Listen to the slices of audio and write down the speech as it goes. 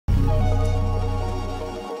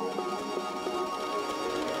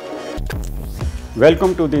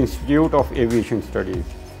Welcome to the Institute of Aviation Studies,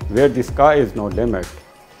 where the sky is no limit.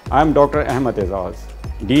 I am Dr. Ahmed Azaz,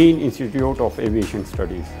 Dean, Institute of Aviation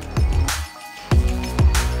Studies.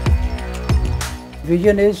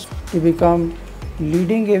 Vision is to become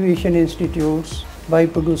leading aviation institutes by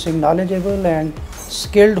producing knowledgeable and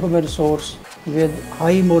skilled human resource with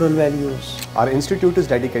high moral values. Our institute is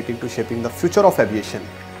dedicated to shaping the future of aviation,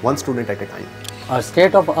 one student at a time. Our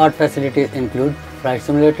state-of-art facilities include flight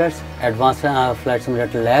simulators, advanced flight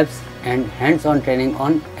simulator labs, and hands-on training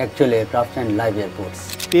on actual aircraft and live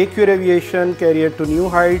airports. Take your aviation career to new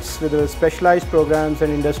heights with our specialized programs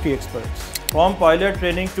and industry experts. From pilot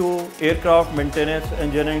training to aircraft maintenance,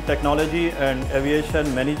 engineering technology and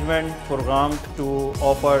aviation management programs to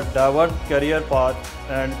offer diverse career paths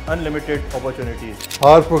and unlimited opportunities.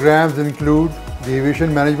 Our programs include the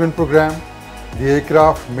Aviation Management program, the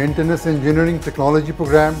Aircraft Maintenance Engineering Technology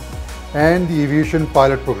program, and the Aviation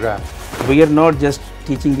Pilot program. We are not just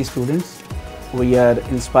teaching the students, we are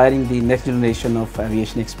inspiring the next generation of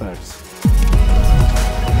aviation experts.